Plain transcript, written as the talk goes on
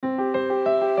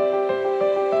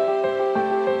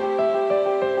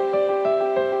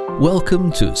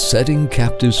Welcome to Setting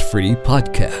Captives Free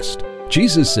podcast.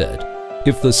 Jesus said,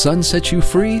 "If the Son sets you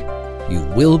free, you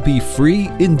will be free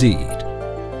indeed."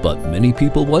 But many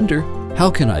people wonder, how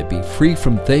can I be free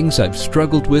from things I've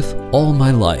struggled with all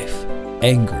my life?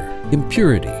 Anger,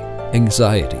 impurity,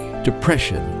 anxiety,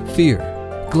 depression, fear,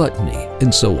 gluttony,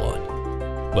 and so on.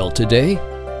 Well, today,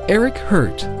 Eric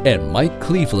Hurt and Mike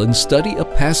Cleveland study a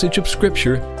passage of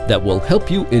Scripture that will help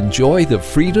you enjoy the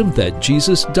freedom that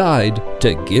Jesus died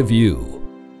to give you.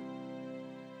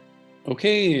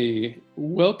 Okay,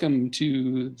 welcome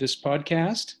to this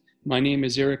podcast. My name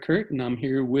is Eric Hurt, and I'm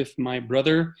here with my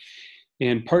brother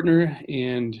and partner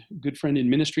and good friend in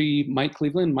ministry, Mike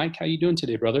Cleveland. Mike, how you doing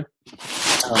today, brother?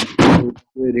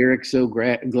 Good, Eric. So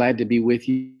glad to be with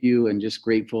you and just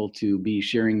grateful to be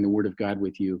sharing the Word of God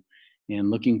with you and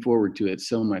looking forward to it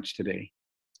so much today.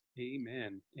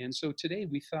 Amen. And so today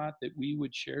we thought that we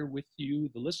would share with you,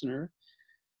 the listener,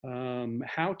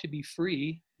 how to be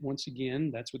free. Once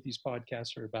again, that's what these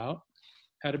podcasts are about.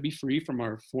 How to be free from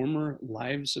our former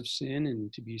lives of sin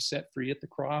and to be set free at the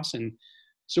cross. And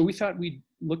so we thought we'd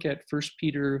look at 1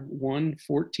 Peter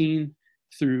 1:14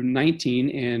 through 19.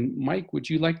 And Mike, would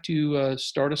you like to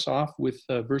start us off with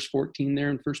verse 14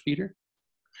 there in 1 Peter?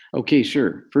 Okay,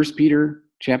 sure. 1 Peter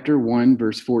chapter 1,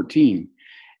 verse 14.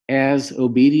 As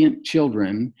obedient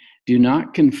children, do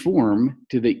not conform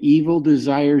to the evil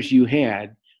desires you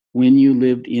had when you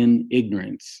lived in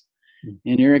ignorance.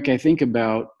 And Eric, I think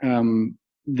about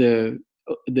the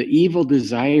evil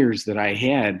desires that I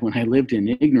had when I lived in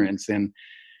ignorance. And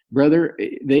brother,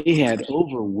 they had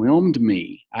overwhelmed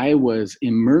me. I was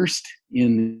immersed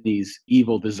in these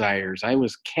evil desires. I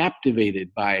was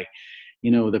captivated by,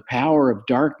 the power of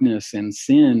darkness and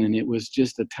sin. And it was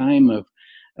just a time of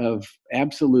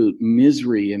absolute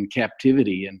misery and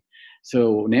captivity. And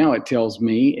so now it tells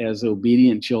me, as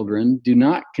obedient children, do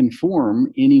not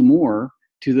conform anymore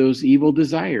to those evil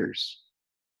desires.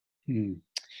 And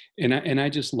I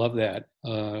just love that.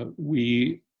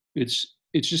 It's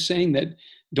just saying that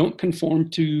don't conform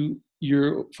to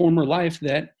your former life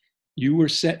that you were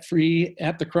set free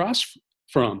at the cross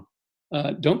from.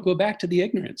 Don't go back to the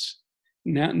ignorance.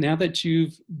 Now that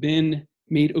you've been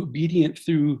made obedient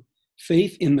through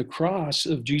faith in the cross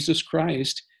of Jesus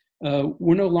Christ,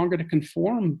 we're no longer to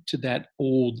conform to that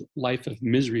old life of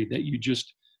misery that you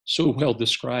just so well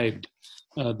described,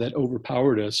 that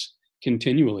overpowered us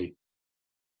continually.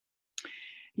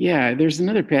 Yeah, there's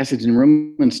another passage in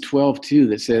Romans 12:2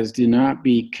 that says, do not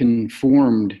be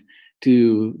conformed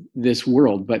to this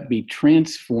world, but be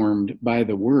transformed by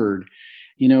the word.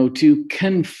 To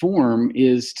conform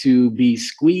is to be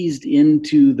squeezed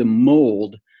into the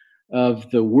mold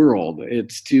of the world.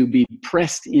 It's to be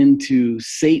pressed into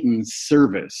Satan's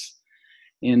service.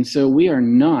 And so we are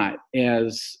not,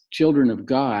 as children of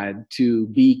God, to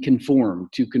be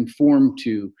conformed, to conform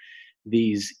to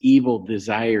these evil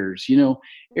desires.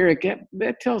 Eric,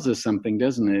 that tells us something,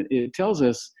 doesn't it? It tells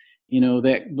us,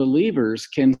 that believers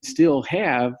can still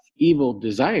have evil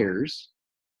desires.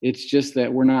 It's just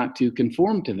that we're not to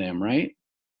conform to them, right?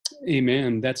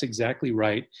 Amen. That's exactly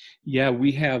right. Yeah,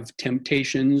 we have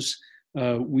temptations.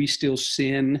 We still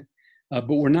sin, but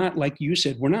we're not, like you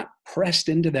said, we're not pressed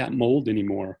into that mold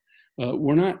anymore.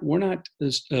 We're not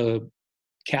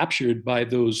captured by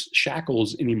those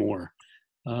shackles anymore.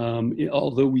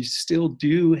 Although we still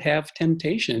do have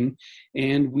temptation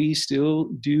and we still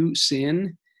do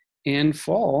sin and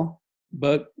fall,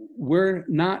 but we're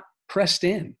not pressed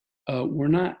in. We're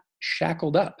not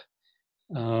shackled up.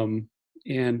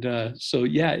 So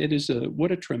yeah, it is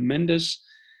what a tremendous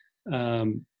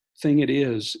thing it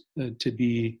is to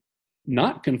be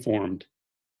not conformed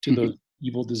to those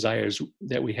evil desires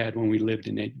that we had when we lived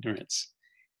in ignorance.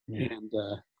 Yeah. And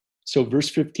so verse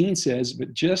 15 says,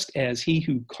 but just as he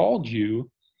who called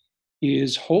you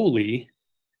is holy,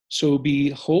 so be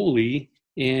holy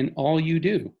in all you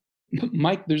do.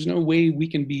 Mike, there's no way we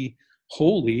can be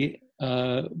holy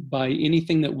by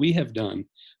anything that we have done.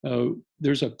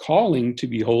 There's a calling to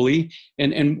be holy.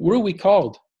 And where are we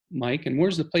called, Mike? And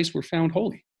where's the place we're found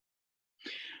holy?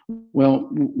 Well,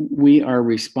 we are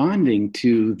responding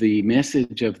to the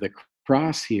message of the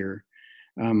cross here.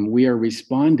 We are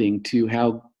responding to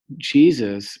how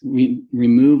Jesus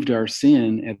removed our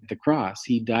sin at the cross.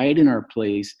 He died in our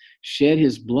place, shed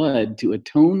his blood to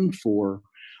atone for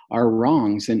our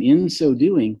wrongs. And in so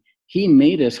doing, he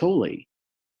made us holy.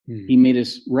 He made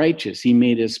us righteous. He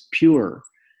made us pure.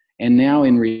 And now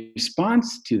in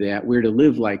response to that, we're to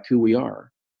live like who we are.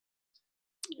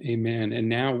 Amen. And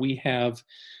now we have,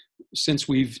 since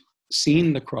we've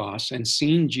seen the cross and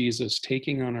seen Jesus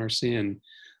taking on our sin,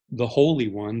 the Holy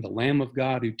One, the Lamb of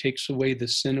God who takes away the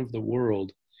sin of the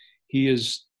world, He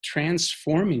is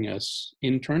transforming us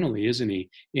internally, isn't he?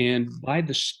 And by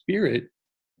the Spirit,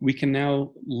 we can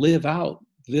now live out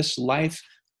this life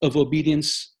of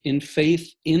obedience in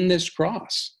faith in this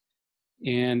cross.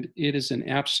 And it is an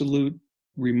absolute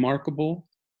remarkable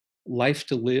life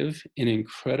to live, an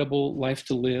incredible life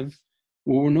to live,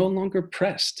 where we're no longer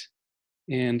pressed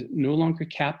and no longer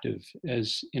captive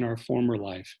as in our former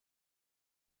life.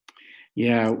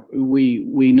 Yeah, we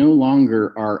no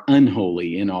longer are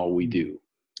unholy in all we do.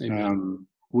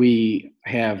 We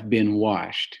have been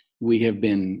washed. We have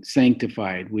been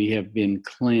sanctified. We have been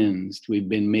cleansed. We've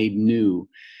been made new.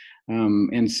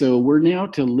 And so we're now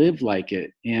to live like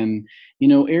it. And,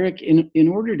 Eric, in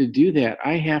order to do that,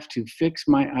 I have to fix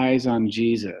my eyes on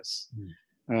Jesus,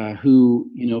 who,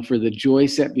 for the joy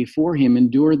set before him,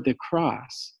 endured the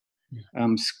cross,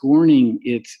 scorning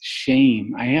its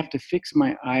shame. I have to fix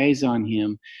my eyes on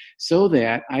him so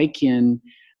that I can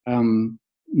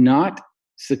not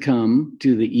succumb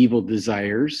to the evil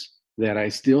desires that I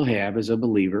still have as a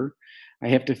believer. I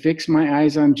have to fix my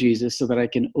eyes on Jesus so that I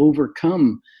can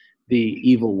overcome the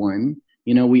evil one.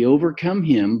 We overcome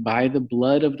him by the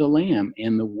blood of the Lamb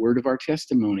and the word of our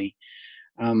testimony.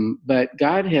 But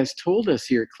God has told us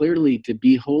here clearly to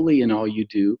be holy in all you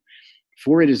do.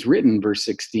 For it is written, verse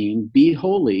 16, be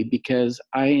holy because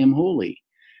I am holy.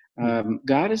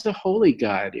 God is a holy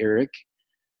God, Eric.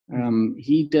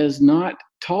 He does not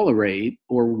tolerate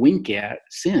or wink at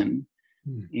sin.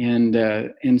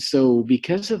 And so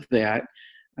because of that,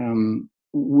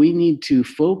 we need to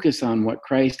focus on what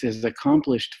Christ has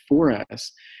accomplished for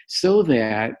us so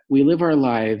that we live our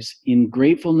lives in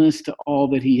gratefulness to all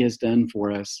that he has done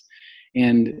for us.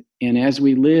 And as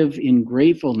we live in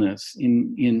gratefulness,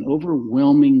 in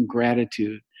overwhelming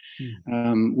gratitude,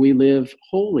 we live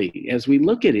holy. As we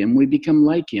look at him, we become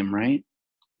like him, right?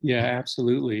 Yeah,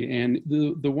 absolutely. And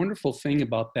the wonderful thing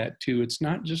about that too, it's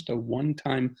not just a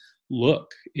one-time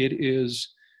look. It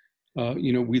is,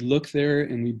 we look there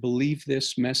and we believe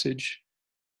this message.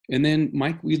 And then,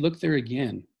 Mike, we look there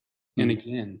again and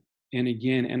again and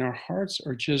again. And our hearts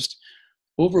are just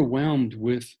overwhelmed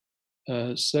with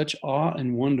such awe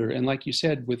and wonder. And like you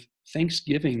said, with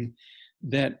thanksgiving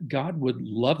that God would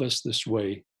love us this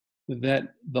way,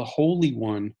 that the Holy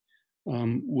One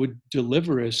would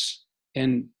deliver us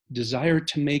and desire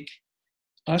to make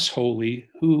us holy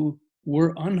who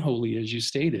were unholy, as you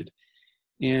stated.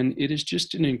 And it is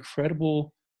just an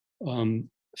incredible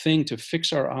thing to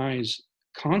fix our eyes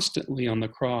constantly on the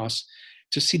cross,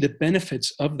 to see the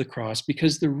benefits of the cross,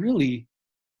 because they're really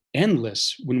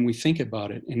endless when we think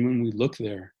about it and when we look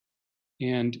there.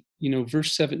 And,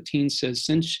 verse 17 says,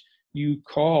 since you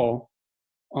call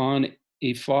on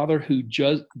a Father who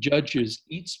judges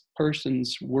each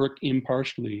person's work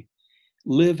impartially,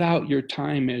 live out your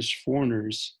time as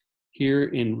foreigners here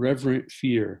in reverent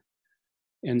fear.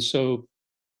 And so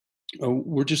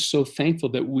we're just so thankful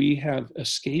that we have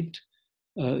escaped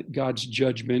God's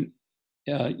judgment,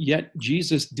 yet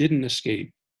Jesus didn't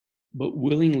escape, but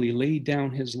willingly laid down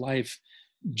his life,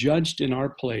 judged in our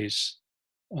place.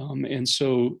 And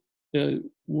so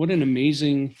what an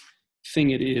amazing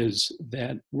thing it is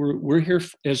that we're here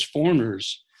as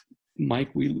foreigners,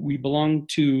 Mike. We belong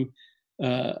to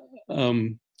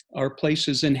our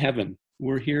places in heaven.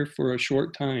 We're here for a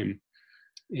short time,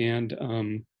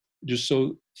 and just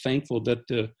so thankful that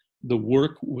the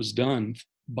work was done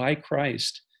by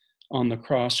Christ on the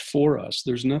cross for us.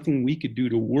 There's nothing we could do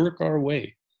to work our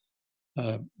way,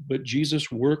 but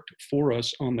Jesus worked for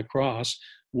us on the cross,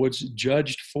 was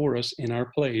judged for us in our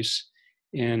place,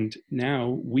 and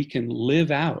now we can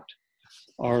live out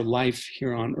our life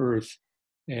here on earth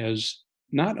as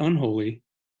not unholy,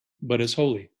 but as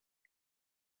holy.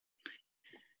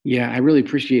 Yeah, I really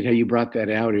appreciate how you brought that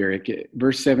out, Eric.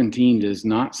 Verse 17 does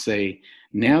not say,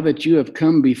 now that you have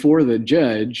come before the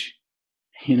judge,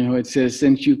 it says,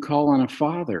 since you call on a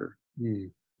father.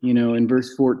 In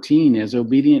verse 14, as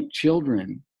obedient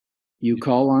children, you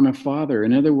call on a father.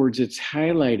 In other words, it's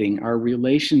highlighting our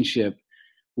relationship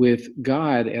with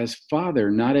God as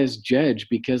Father, not as judge,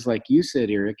 because like you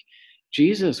said, Eric,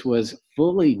 Jesus was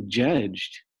fully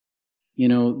judged.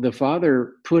 The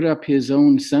Father put up his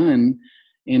own Son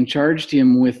and charged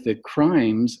him with the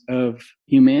crimes of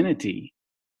humanity,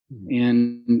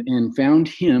 and found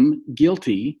him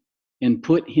guilty and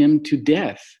put him to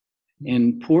death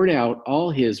and poured out all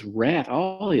his wrath,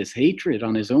 all his hatred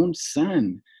on his own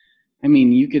Son. I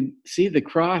mean, you could see the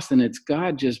cross, and it's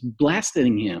God just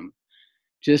blasting him,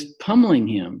 just pummeling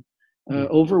him,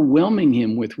 overwhelming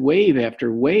him with wave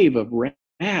after wave of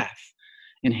wrath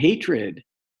and hatred.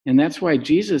 And that's why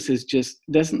Jesus is just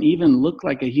doesn't even look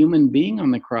like a human being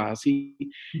on the cross.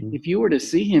 If you were to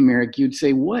see him, Eric, you'd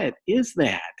say, "What is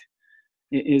that?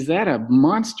 Is that a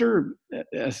monster,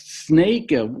 a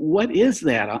snake? What is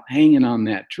that hanging on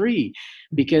that tree?"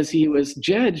 Because he was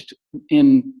judged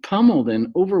and pummeled and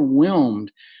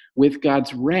overwhelmed with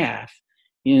God's wrath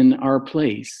in our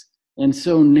place. And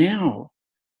so now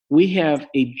we have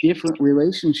a different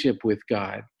relationship with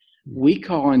God. We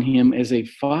call on him as a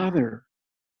father.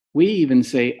 We even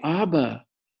say, "Abba,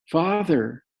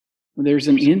 Father." There's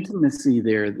an intimacy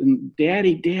there.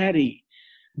 Daddy, Daddy.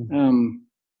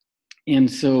 And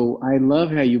so I love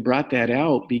how you brought that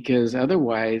out, because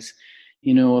otherwise,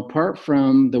 apart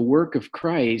from the work of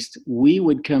Christ, we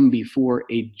would come before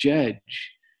a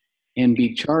judge and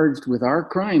be charged with our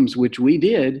crimes, which we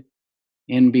did,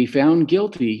 and be found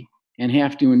guilty and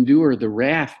have to endure the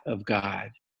wrath of God.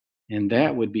 And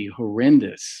that would be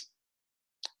horrendous.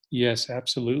 Yes,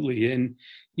 absolutely. And,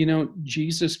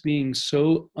 Jesus being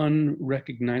so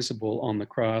unrecognizable on the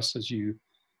cross, as you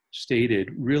stated,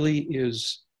 really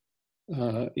is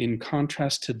in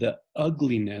contrast to the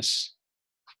ugliness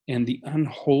and the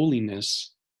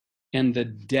unholiness and the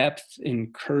depth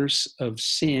and curse of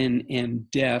sin and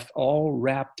death, all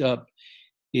wrapped up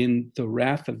in the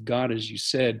wrath of God, as you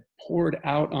said, poured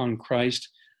out on Christ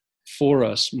for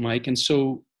us, Mike. And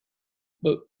so,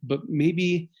 but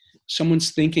maybe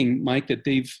someone's thinking, Mike, that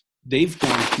they've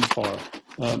gone too far.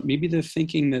 Maybe they're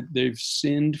thinking that they've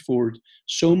sinned for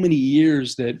so many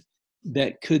years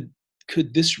that could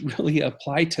this really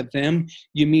apply to them?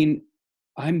 You mean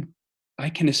I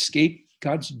can escape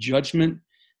God's judgment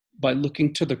by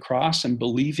looking to the cross and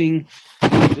believing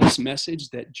this message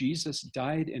that Jesus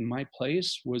died in my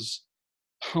place, was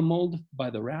pummeled by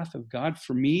the wrath of God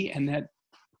for me, and that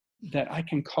I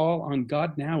can call on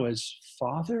God now as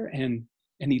Father, and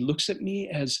he looks at me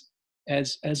as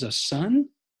a son?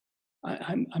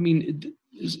 I mean,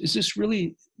 is this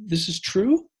really, this is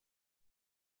true?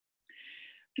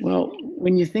 Well,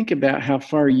 when you think about how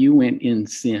far you went in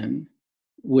sin,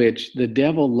 which the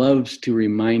devil loves to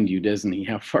remind you, doesn't he,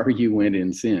 how far you went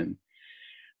in sin.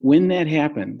 When that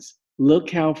happens, look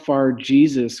how far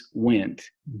Jesus went,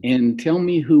 and tell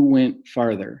me who went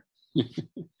farther.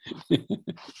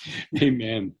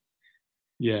 Amen.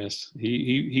 Yes,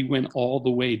 he went all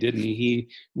the way, didn't he? He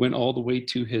went all the way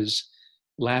to his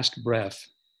last breath,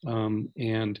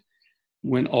 and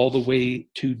went all the way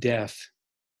to death,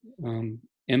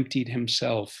 emptied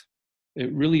himself.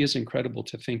 It really is incredible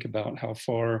to think about how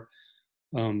far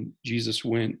Jesus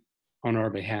went on our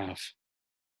behalf.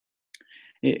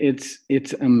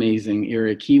 It's amazing,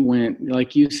 Eric. He went,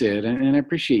 like you said, and I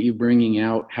appreciate you bringing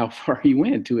out how far he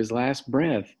went to his last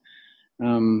breath.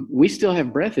 We still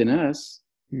have breath in us.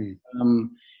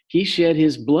 He shed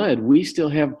his blood. We still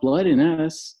have blood in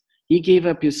us. He gave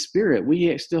up his spirit.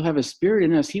 We still have a spirit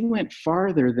in us. He went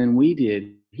farther than we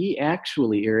did. He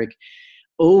actually, Eric,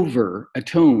 over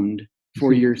atoned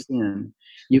for your sin.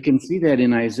 You can see that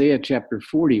in Isaiah chapter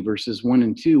 40, verses 1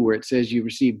 and 2, where it says you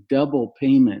receive double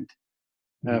payment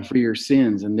for your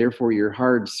sins, and therefore your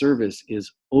hard service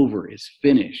is over, is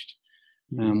finished.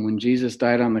 When Jesus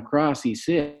died on the cross, he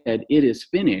said, "It is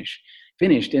finished."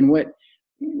 And what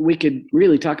we could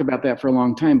really talk about that for a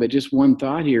long time, but just one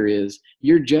thought here is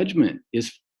your judgment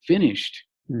is finished.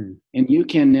 And you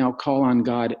can now call on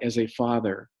God as a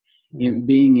father, in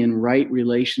being in right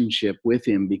relationship with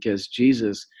him, because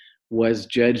Jesus was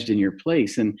judged in your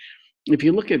place. And if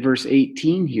you look at verse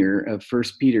 18 here of 1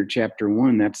 Peter chapter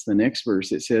 1, that's the next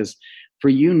verse. It says, "For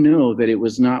you know that it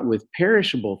was not with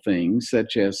perishable things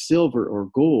such as silver or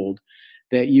gold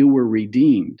that you were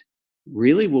redeemed."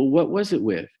 Really? Well, what was it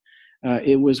with?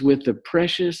 It was with the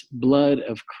precious blood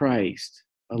of Christ,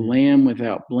 a lamb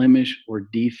without blemish or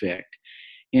defect.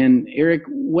 And Eric,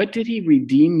 what did he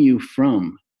redeem you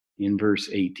from in verse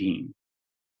 18?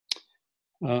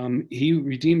 He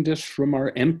redeemed us from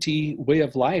our empty way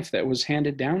of life that was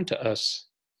handed down to us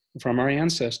from our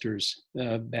ancestors,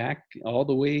 back all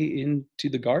the way into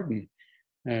the garden,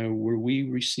 where we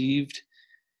received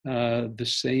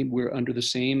we're under the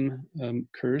same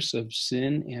curse of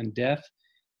sin and death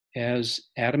as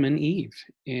Adam and Eve.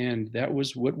 And that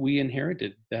was what we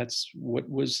inherited. That's what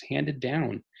was handed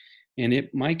down. And it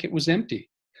was empty.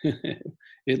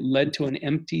 It led to an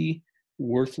empty,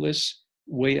 worthless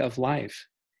way of life.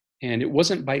 And it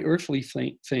wasn't by earthly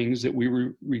things that we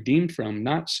were redeemed from,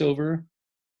 not silver,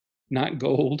 not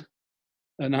gold,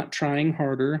 not trying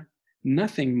harder.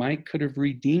 Nothing, Mike, could have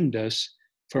redeemed us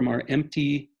from our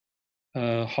empty,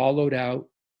 hollowed out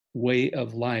way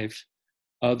of life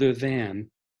other than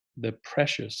the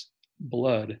precious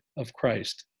blood of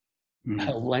Christ.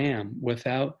 a lamb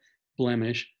without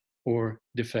blemish or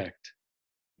defect.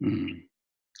 Mm.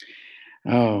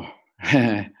 Oh,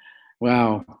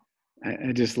 wow.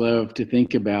 I just love to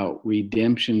think about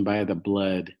redemption by the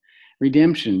blood.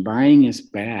 Redemption, buying us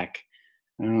back.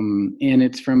 And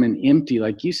it's from an empty,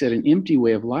 like you said, an empty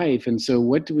way of life. And so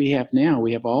what do we have now?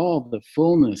 We have all the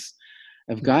fullness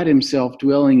of God himself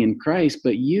dwelling in Christ,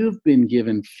 but you've been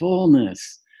given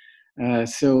fullness.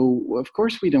 So of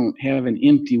course we don't have an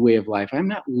empty way of life. I'm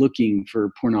not looking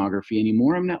for pornography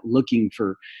anymore. I'm not looking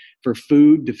for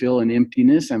food to fill an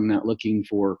emptiness. I'm not looking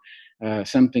for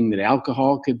something that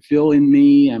alcohol could fill in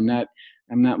me. I'm not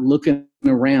looking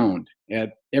around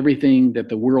at everything that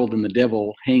the world and the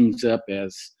devil hangs up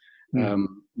as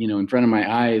in front of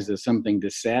my eyes as something to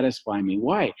satisfy me.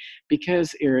 Why?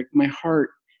 Because, Eric, my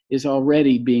heart is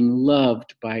already being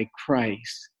loved by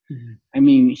Christ. Mm-hmm. I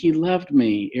mean, he loved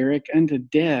me, Eric, unto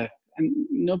death. And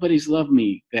nobody's loved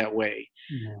me that way.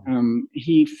 Yeah.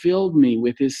 He filled me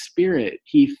with his spirit.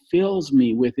 He fills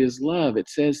me with his love. It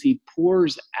says he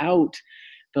pours out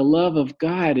the love of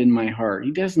God in my heart.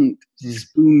 He doesn't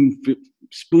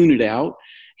spoon it out.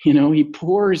 He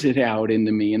pours it out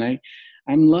into me. And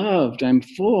I'm loved. I'm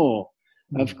full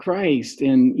of Christ.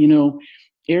 And,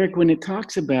 Eric, when it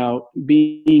talks about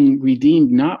being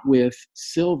redeemed not with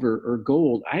silver or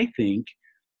gold, I think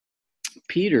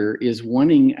Peter is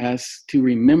wanting us to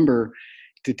remember,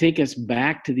 to take us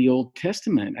back to the Old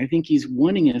Testament. I think he's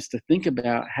wanting us to think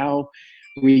about how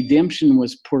redemption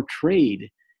was portrayed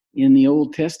in the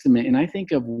Old Testament. And I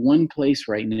think of one place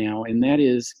right now, and that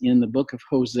is in the book of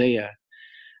Hosea.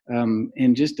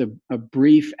 And just a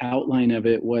brief outline of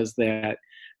it was that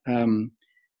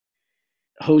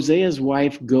Hosea's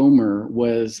wife Gomer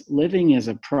was living as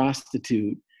a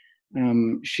prostitute.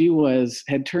 She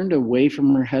had turned away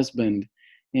from her husband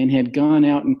and had gone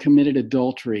out and committed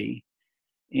adultery.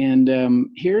 And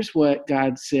here's what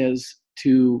God says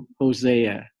to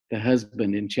Hosea, the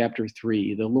husband, in chapter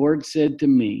 3. The Lord said to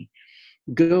me,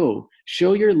 "Go,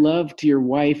 show your love to your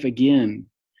wife again,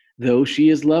 though she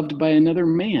is loved by another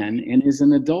man and is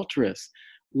an adulteress.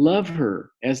 Love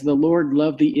her as the Lord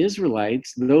loved the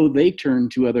Israelites, though they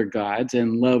turned to other gods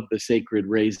and loved the sacred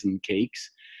raisin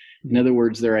cakes." In other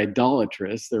words, they're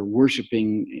idolatrous. They're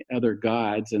worshiping other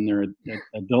gods, and they're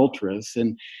adulterous.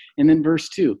 And then verse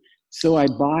 2, "So I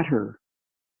bought her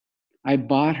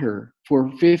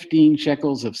for 15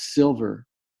 shekels of silver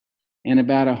and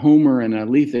about a homer and a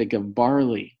lethek of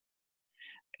barley."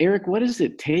 Eric, what does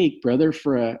it take, brother,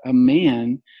 for a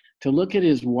man to look at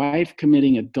his wife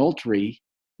committing adultery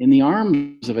in the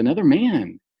arms of another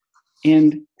man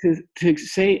and to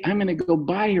say, "I'm going to go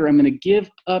buy her. I'm going to give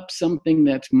up something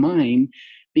that's mine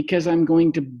because I'm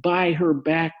going to buy her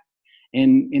back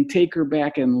and take her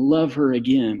back and love her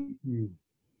again"?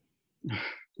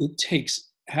 It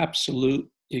takes absolute,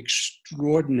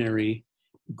 extraordinary,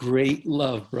 great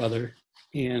love, brother.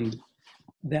 And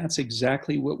that's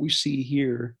exactly what we see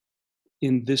here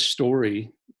in this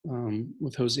story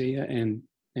with Hosea and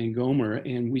Gomer.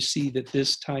 And we see that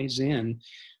this ties in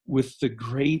with the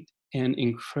great and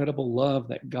incredible love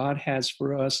that God has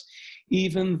for us,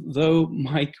 even though,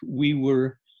 Mike, we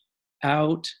were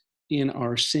out in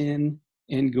our sin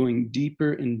and going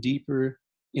deeper and deeper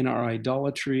in our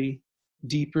idolatry,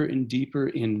 deeper and deeper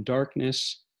in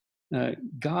darkness.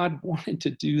 God wanted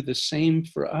to do the same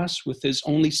for us with his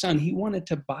only son. He wanted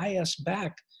to buy us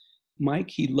back. Mike,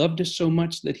 he loved us so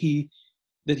much that he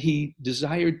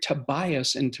desired to buy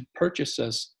us and to purchase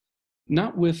us,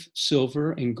 not with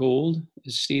silver and gold,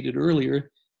 as stated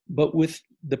earlier, but with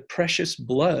the precious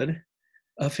blood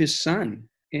of his son,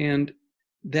 and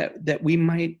that we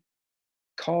might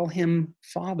call him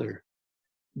Father,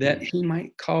 that he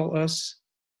might call us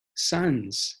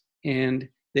sons, and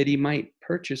that he might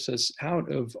purchase us out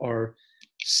of our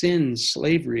sin,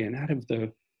 slavery, and out of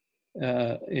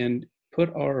and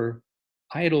put our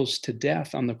idols to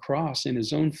death on the cross in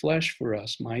his own flesh for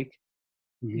us, Mike.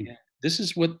 Yeah. This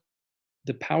is what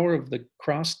the power of the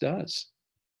cross does.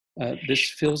 This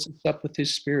fills us up with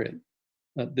his spirit.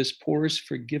 This pours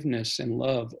forgiveness and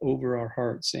love over our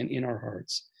hearts and in our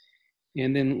hearts.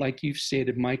 And then, like you've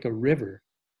stated, Mike, a river.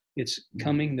 It's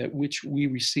coming that which we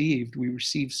received. We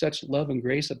received such love and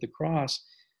grace at the cross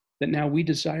that now we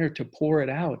desire to pour it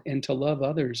out and to love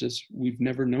others as we've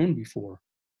never known before.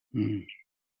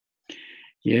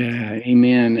 Yeah,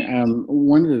 amen.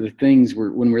 One of the things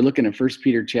when we're looking at 1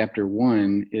 Peter chapter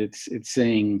 1, it's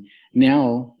saying,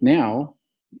 now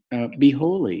be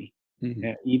holy,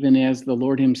 even as the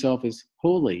Lord himself is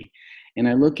holy. And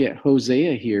I look at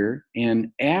Hosea here, and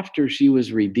after she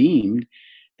was redeemed,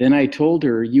 Then I told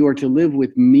her, you are to live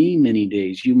with me many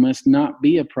days. You must not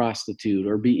be a prostitute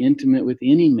or be intimate with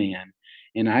any man,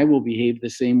 and I will behave the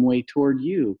same way toward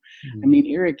you. I mean,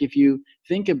 Eric, if you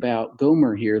think about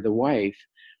Gomer here, the wife,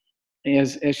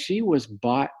 as she was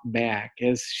bought back,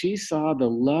 as she saw the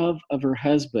love of her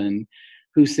husband,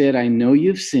 who said, I know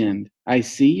you've sinned, I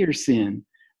see your sin,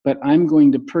 but I'm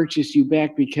going to purchase you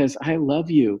back because I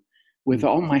love you with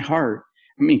all my heart.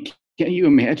 I mean, can you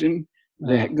imagine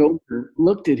that Gomer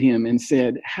looked at him and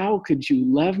said, how could you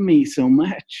love me so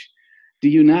much? Do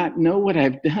you not know what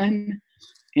I've done?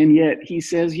 And yet he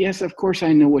says, yes, of course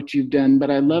I know what you've done, but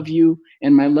I love you,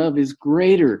 and my love is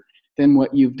greater than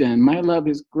what you've done. My love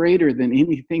is greater than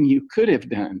anything you could have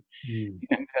done.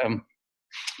 And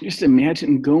just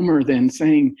imagine Gomer then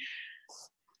saying,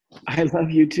 I love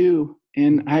you too,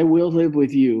 and I will live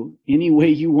with you any way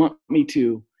you want me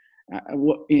to.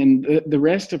 And the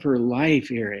rest of her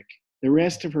life, Eric, the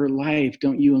rest of her life,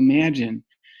 don't you imagine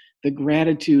the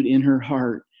gratitude in her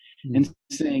heart and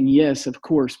saying, yes, of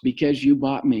course, because you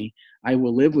bought me, I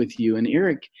will live with you. And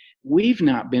Eric, we've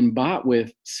not been bought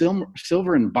with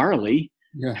silver and barley.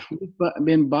 Yeah. We've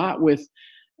been bought with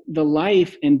the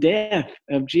life and death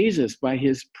of Jesus by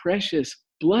his precious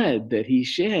blood that he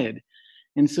shed.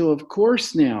 And so, of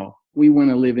course, now we want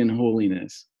to live in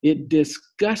holiness. It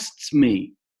disgusts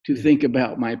me to think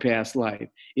about my past life.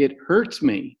 It hurts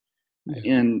me.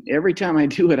 And every time I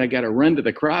do it, I got to run to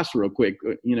the cross real quick,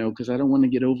 because I don't want to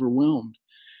get overwhelmed.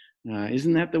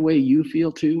 Isn't that the way you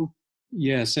feel too?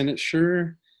 Yes, and it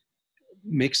sure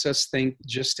makes us think,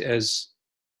 just as,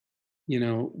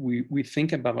 we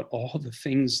think about all the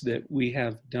things that we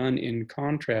have done in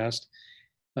contrast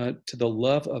to the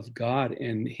love of God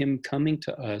and him coming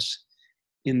to us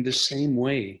in the same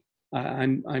way.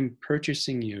 I'm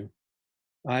purchasing you.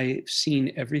 I've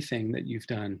seen everything that you've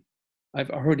done. I've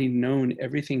already known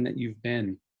everything that you've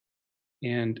been,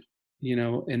 and,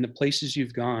 and the places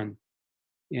you've gone.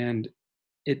 And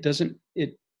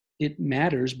it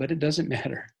matters, but it doesn't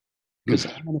matter, because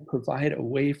I'm going to provide a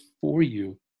way for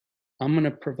you. I'm going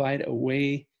to provide a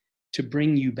way to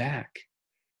bring you back.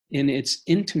 And it's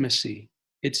intimacy.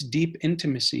 It's deep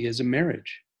intimacy as a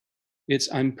marriage.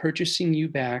 I'm purchasing you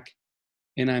back,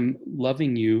 and I'm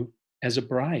loving you as a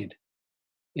bride.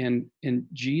 And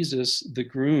Jesus, the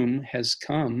groom, has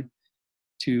come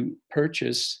to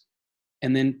purchase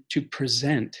and then to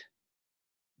present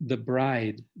the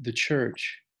bride, the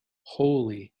church,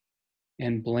 holy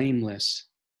and blameless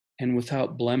and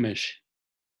without blemish.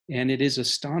 And it is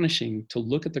astonishing to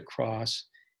look at the cross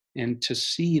and to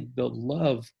see the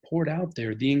love poured out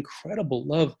there, the incredible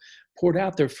love poured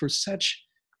out there for such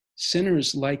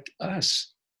sinners like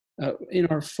us in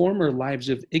our former lives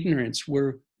of ignorance,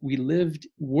 where we lived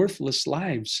worthless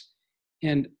lives.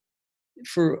 And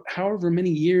for however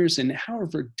many years and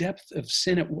however depth of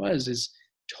sin it was is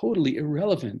totally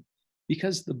irrelevant,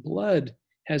 because the blood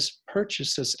has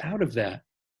purchased us out of that.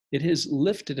 It has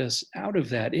lifted us out of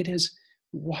that. It has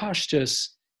washed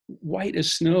us white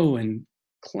as snow and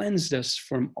cleansed us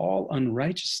from all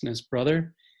unrighteousness,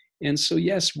 brother. And so,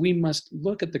 yes, we must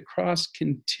look at the cross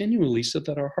continually so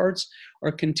that our hearts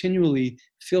are continually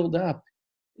filled up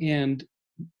and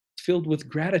filled with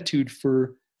gratitude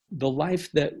for the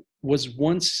life that was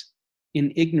once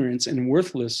in ignorance and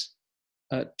worthless,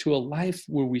 to a life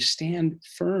where we stand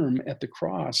firm at the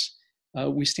cross.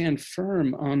 We stand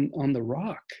firm on the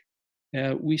rock.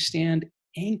 We stand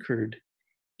anchored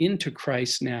into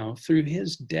Christ now through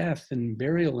his death and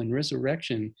burial and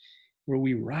resurrection, where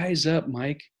we rise up,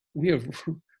 Mike. We have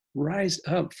rise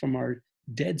up from our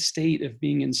dead state of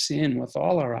being in sin with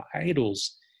all our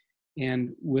idols and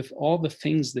with all the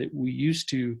things that we used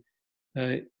to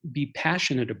be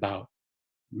passionate about.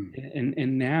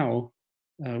 And now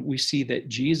we see that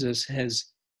Jesus has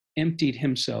emptied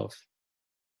himself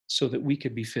so that we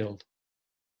could be filled.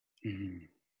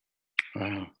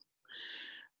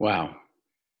 Wow.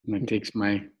 That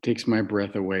takes my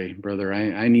breath away, brother.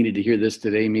 I needed to hear this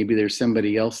today. Maybe there's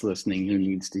somebody else listening who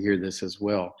needs to hear this as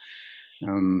well.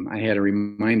 I had a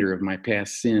reminder of my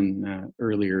past sin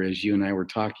earlier as you and I were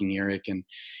talking, Eric. And,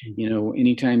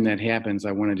 anytime that happens,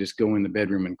 I want to just go in the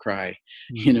bedroom and cry,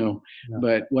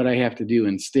 But what I have to do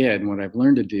instead, and what I've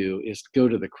learned to do, is go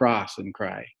to the cross and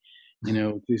cry,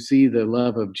 to see the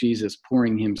love of Jesus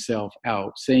pouring himself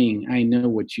out, saying, I know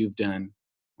what you've done.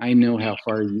 I know how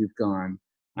far you've gone.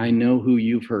 I know who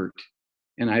you've hurt,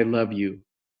 and I love you.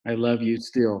 I love you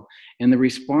still. And the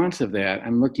response of that,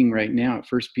 I'm looking right now at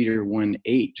 1 Peter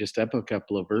 1:8, just up a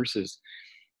couple of verses.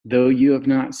 Though you have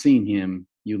not seen him,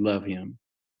 you love him.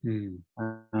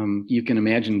 You can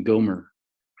imagine Gomer,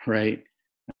 right?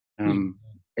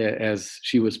 as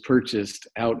she was purchased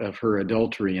out of her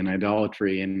adultery and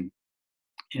idolatry, and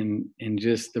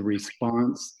just the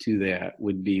response to that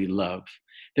would be love.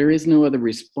 There is no other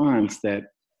response that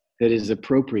is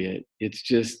appropriate. It's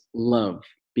just love,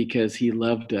 because he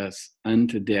loved us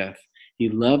unto death. He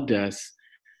loved us,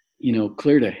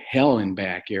 clear to hell and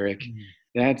back, Eric.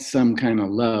 That's some kind of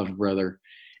love, brother.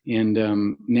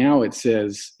 And now it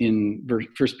says in 1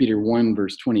 Peter 1,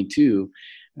 verse 22,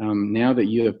 now that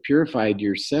you have purified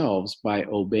yourselves by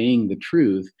obeying the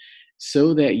truth,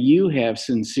 so that you have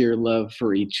sincere love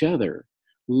for each other.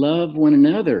 Love one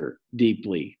another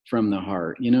deeply from the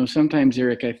heart. Sometimes,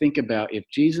 Eric, I think about if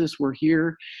Jesus were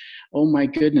here, oh my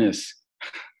goodness,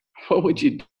 what would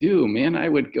you do, man? I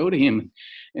would go to him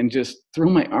and just throw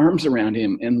my arms around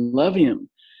him and love him,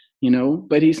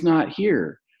 but he's not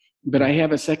here. But I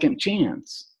have a second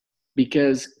chance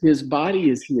because his body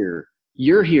is here.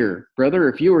 You're here, brother.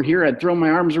 If you were here, I'd throw my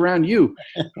arms around you.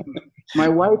 My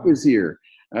wife is here.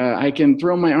 I can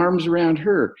throw my arms around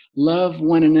her. Love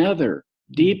one another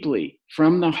deeply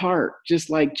from the heart, just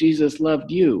like Jesus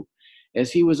loved you.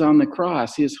 As he was on the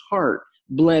cross, his heart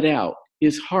bled out.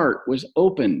 His heart was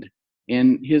opened,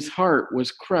 and his heart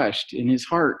was crushed, and his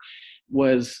heart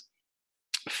was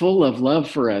full of love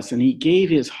for us, and he gave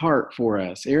his heart for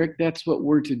us. Eric, that's what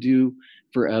we're to do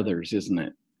for others, isn't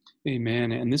it?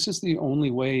 Amen. And this is the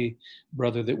only way,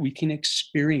 brother, that we can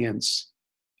experience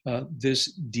this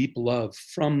deep love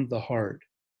from the heart.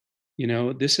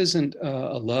 This isn't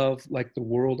a love like the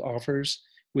world offers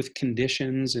with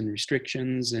conditions and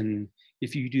restrictions. And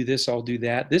if you do this, I'll do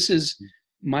that. This is,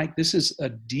 Mike, this is a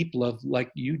deep love like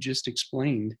you just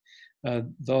explained.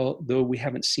 Though we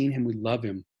haven't seen him, we love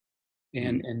him.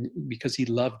 And because he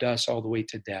loved us all the way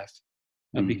to death.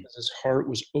 Because his heart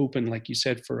was open, like you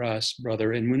said, for us,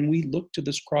 brother. And when we look to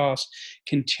this cross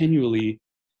continually,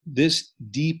 this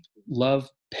deep love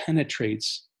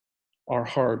penetrates our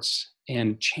hearts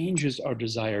and changes our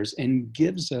desires and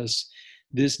gives us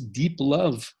this deep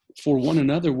love for one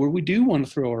another, where we do want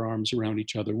to throw our arms around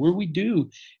each other, where we do,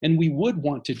 and we would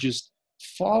want to just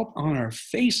fall on our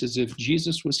faces if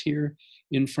Jesus was here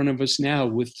in front of us now,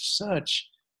 with such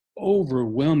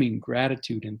overwhelming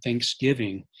gratitude and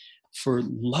thanksgiving for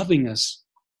loving us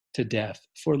to death,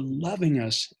 for loving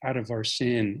us out of our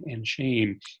sin and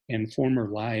shame and former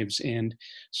lives. And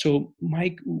so,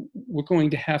 Mike, we're going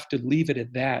to have to leave it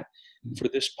at that for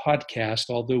this podcast,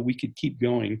 although we could keep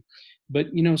going. But,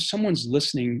 someone's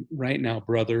listening right now,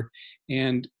 brother,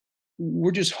 and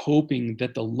we're just hoping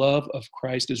that the love of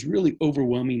Christ is really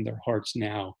overwhelming their hearts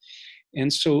now.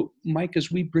 And so, Mike, as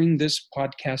we bring this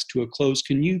podcast to a close,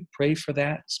 can you pray for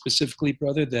that specifically,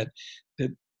 brother, that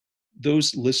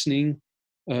those listening,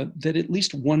 that at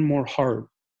least one more heart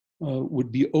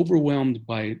would be overwhelmed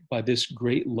by this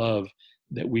great love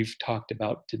that we've talked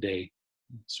about today.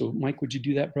 So, Mike, would you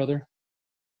do that, brother?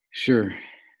 Sure.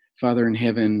 Father in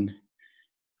heaven,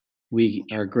 we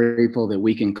are grateful that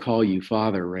we can call you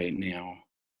Father right now,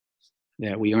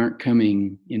 that we aren't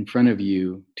coming in front of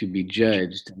you to be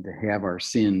judged and to have our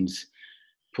sins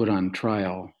put on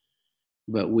trial,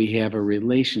 but we have a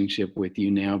relationship with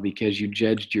you now because you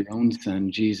judged your own son,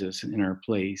 Jesus, in our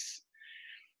place.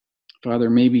 Father,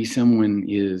 maybe someone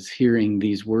is hearing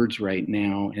these words right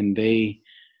now, and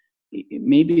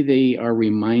maybe they are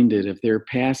reminded of their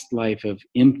past life of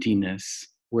emptiness,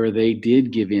 where they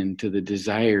did give in to the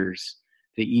desires,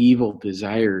 the evil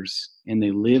desires, and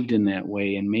they lived in that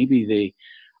way. And maybe they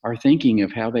are thinking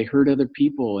of how they hurt other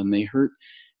people and they hurt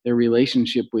their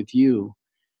relationship with you.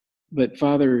 But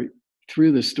Father,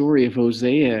 through the story of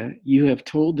Hosea, you have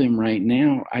told them right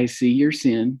now, I see your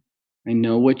sin, I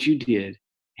know what you did,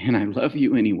 and I love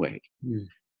you anyway.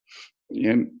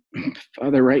 And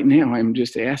Father, right now, I'm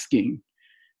just asking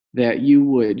that you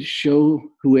would show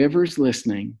whoever's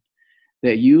listening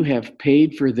that you have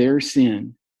paid for their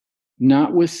sin,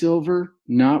 not with silver,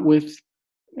 not with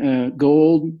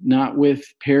gold, not with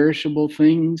perishable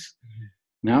things,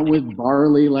 not with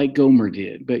barley like Gomer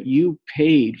did, but you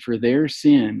paid for their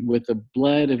sin with the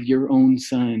blood of your own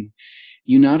son.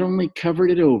 You not only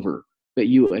covered it over, but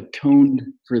you atoned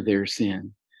for their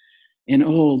sin. And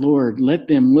oh Lord, let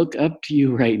them look up to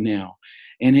you right now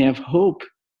and have hope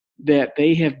that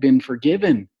they have been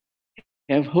forgiven.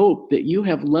 Have hope that you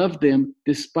have loved them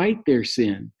despite their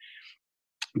sin,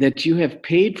 that you have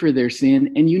paid for their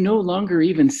sin and you no longer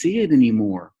even see it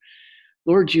anymore.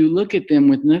 Lord, you look at them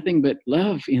with nothing but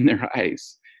love in their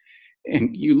eyes,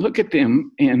 and you look at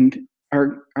them and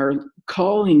are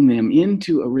calling them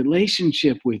into a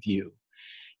relationship with you.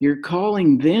 You're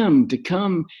calling them to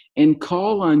come and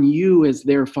call on you as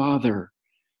their Father.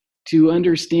 to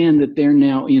understand that they're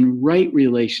now in right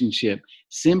relationship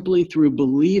simply through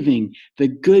believing the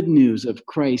good news of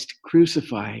Christ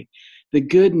crucified. The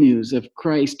good news of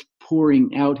Christ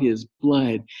pouring out his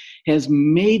blood has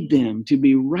made them to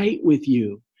be right with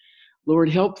you. Lord,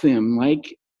 help them,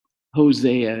 like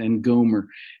Hosea and Gomer,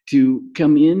 to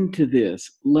come into this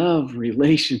love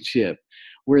relationship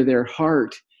where their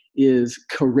heart is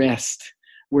caressed,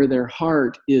 where their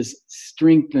heart is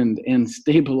strengthened and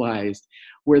stabilized,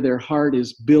 where their heart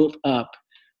is built up.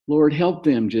 Lord, help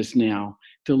them just now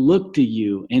to look to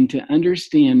you and to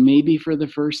understand, maybe for the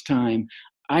first time,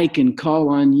 I can call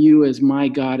on you as my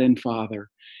God and Father,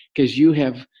 because you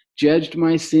have judged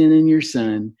my sin in your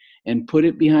Son and put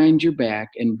it behind your back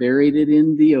and buried it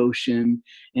in the ocean.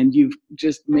 And you've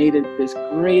just made it this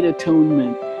great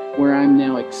atonement where I'm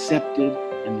now accepted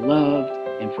and loved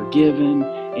and forgiven.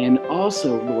 And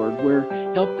also, Lord, where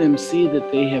help them see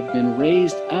that they have been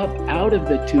raised up out of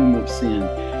the tomb of sin,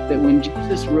 that when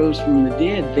Jesus rose from the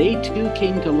dead, they too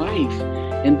came to life,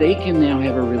 and they can now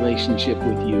have a relationship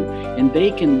with you, and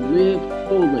they can live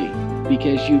holy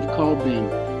because you've called them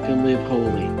to live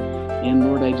holy. And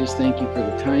Lord, I just thank you for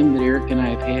the time that Eric and I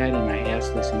have had, and I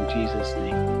ask this in Jesus'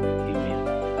 name. Amen.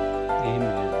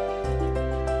 Amen.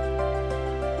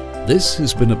 This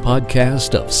has been a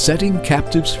podcast of Setting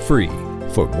Captives Free.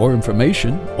 For more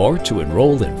information or to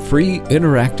enroll in free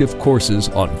interactive courses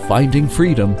on finding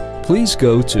freedom, please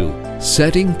go to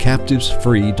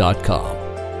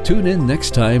settingcaptivesfree.com. Tune in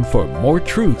next time for more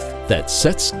truth that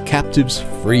sets captives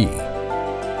free.